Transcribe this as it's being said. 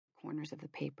corners of the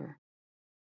paper.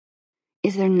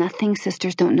 Is there nothing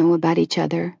sisters don't know about each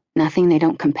other? Nothing they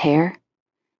don't compare?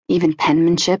 Even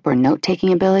penmanship or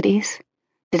note-taking abilities?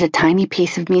 Did a tiny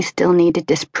piece of me still need to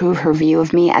disprove her view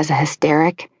of me as a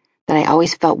hysteric that I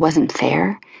always felt wasn't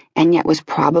fair, and yet was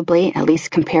probably, at least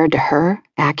compared to her,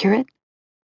 accurate?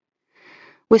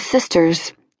 With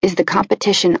sisters, is the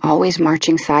competition always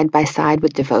marching side by side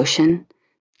with devotion?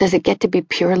 Does it get to be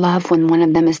pure love when one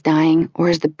of them is dying, or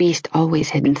is the beast always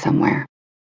hidden somewhere?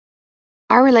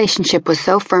 Our relationship was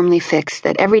so firmly fixed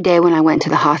that every day when I went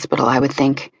to the hospital I would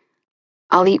think,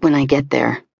 I'll eat when I get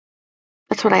there.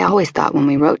 That's what I always thought when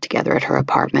we wrote together at her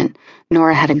apartment.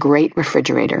 Nora had a great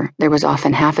refrigerator. There was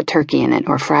often half a turkey in it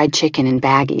or fried chicken in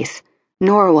baggies.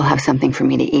 Nora will have something for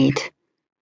me to eat.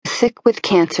 Sick with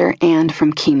cancer and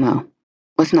from chemo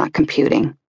was not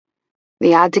computing.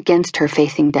 The odds against her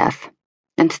facing death,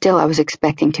 and still I was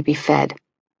expecting to be fed.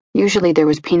 Usually there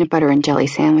was peanut butter and jelly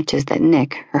sandwiches that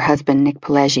Nick, her husband Nick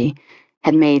Pileggi,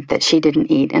 had made that she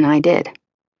didn't eat and I did.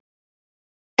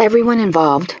 Everyone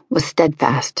involved was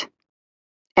steadfast.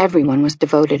 Everyone was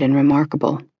devoted and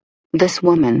remarkable. This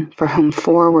woman, for whom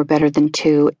 4 were better than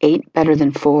 2, 8 better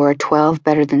than 4, 12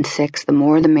 better than 6, the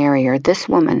more the merrier, this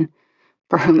woman,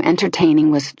 for whom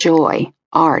entertaining was joy,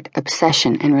 art,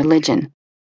 obsession, and religion,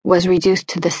 was reduced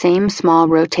to the same small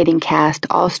rotating cast,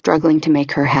 all struggling to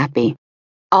make her happy.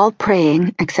 All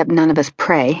praying, except none of us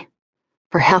pray,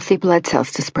 for healthy blood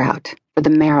cells to sprout, for the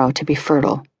marrow to be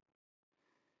fertile.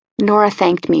 Nora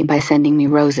thanked me by sending me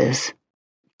roses.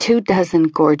 24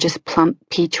 gorgeous plump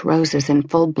peach roses in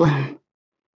full bloom.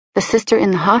 The sister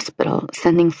in the hospital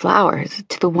sending flowers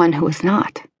to the one who was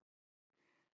not.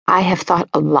 I have thought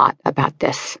a lot about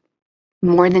this.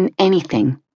 More than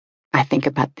anything, I think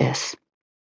about this.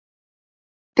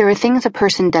 There are things a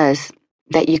person does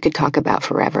that you could talk about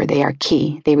forever. They are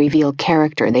key. They reveal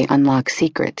character. They unlock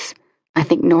secrets. I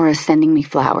think Nora's sending me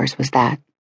flowers was that.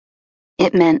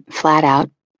 It meant, flat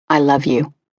out, I love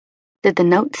you. Did the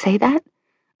note say that?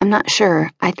 I'm not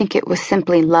sure. I think it was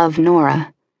simply love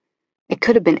Nora. It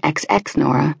could have been XX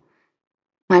Nora.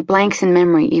 My blanks in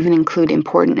memory even include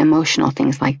important emotional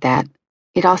things like that.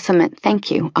 It also meant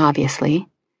thank you, obviously.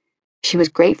 She was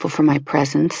grateful for my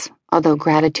presence, although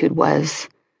gratitude was...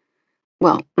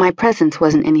 Well, my presence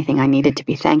wasn't anything I needed to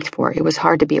be thanked for. It was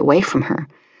hard to be away from her.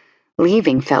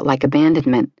 Leaving felt like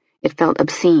abandonment. It felt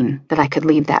obscene that I could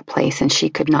leave that place and she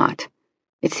could not.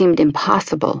 It seemed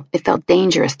impossible. It felt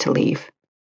dangerous to leave.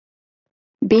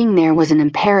 Being there was an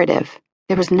imperative.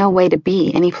 There was no way to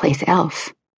be anyplace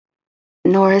else.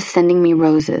 Nora's sending me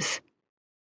roses.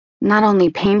 Not only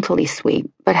painfully sweet,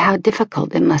 but how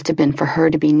difficult it must have been for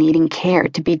her to be needing care,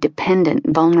 to be dependent,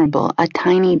 vulnerable, a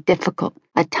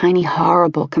tiny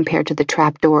horrible compared to the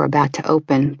trap door about to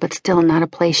open, but still not a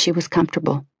place she was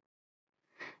comfortable.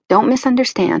 Don't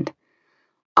misunderstand.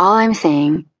 All I'm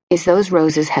saying is those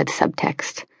roses had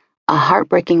subtext, a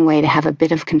heartbreaking way to have a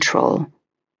bit of control,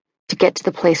 to get to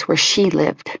the place where she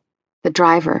lived, the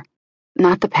driver,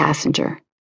 not the passenger.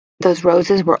 Those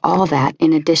roses were all that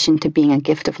in addition to being a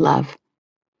gift of love.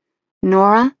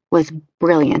 Nora was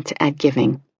brilliant at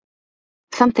giving.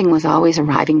 Something was always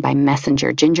arriving by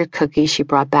messenger, ginger cookies she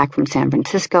brought back from San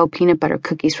Francisco, peanut butter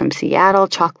cookies from Seattle,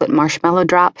 chocolate marshmallow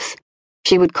drops.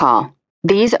 She would call,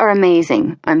 "These are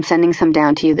amazing. I'm sending some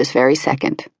down to you this very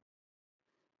second."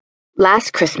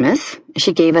 Last Christmas,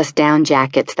 she gave us down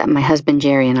jackets that my husband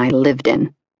Jerry and I lived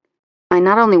in. I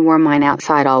not only wore mine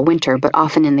outside all winter, but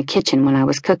often in the kitchen when I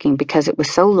was cooking because it was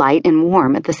so light and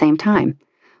warm at the same time.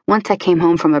 Once I came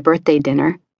home from a birthday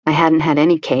dinner. I hadn't had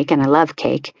any cake, and I love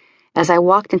cake. As I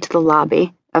walked into the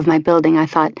lobby of my building, I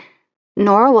thought,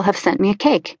 Nora will have sent me a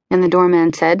cake, and the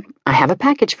doorman said, I have a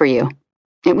package for you.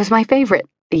 It was my favorite,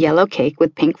 the yellow cake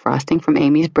with pink frosting from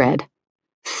Amy's Bread.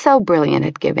 So brilliant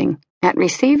at giving. At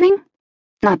receiving?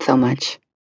 Not so much.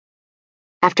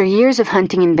 After years of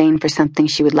hunting in vain for something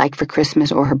she would like for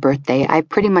Christmas or her birthday, I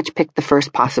pretty much picked the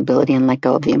first possibility and let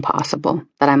go of the impossible,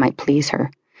 that I might please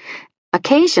her.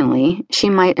 Occasionally,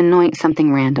 she might anoint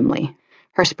something randomly.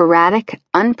 Her sporadic,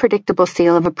 unpredictable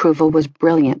seal of approval was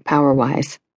brilliant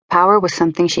power-wise. Power was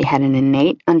something she had an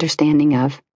innate understanding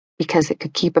of, because it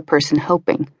could keep a person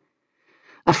hoping.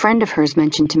 A friend of hers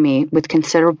mentioned to me, with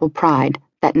considerable pride,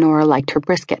 that Nora liked her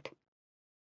brisket.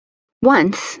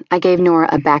 Once, I gave Nora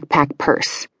a backpack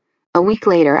purse. A week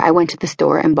later, I went to the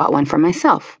store and bought one for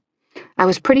myself. I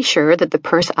was pretty sure that the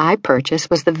purse I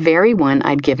purchased was the very one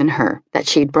I'd given her, that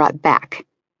she'd brought back.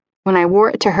 When I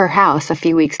wore it to her house a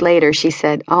few weeks later, she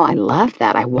said, "Oh, I love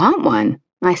that. I want one."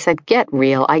 I said, "Get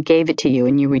real. I gave it to you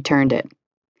and you returned it."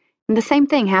 And the same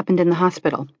thing happened in the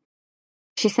hospital.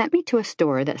 She sent me to a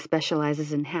store that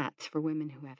specializes in hats for women who have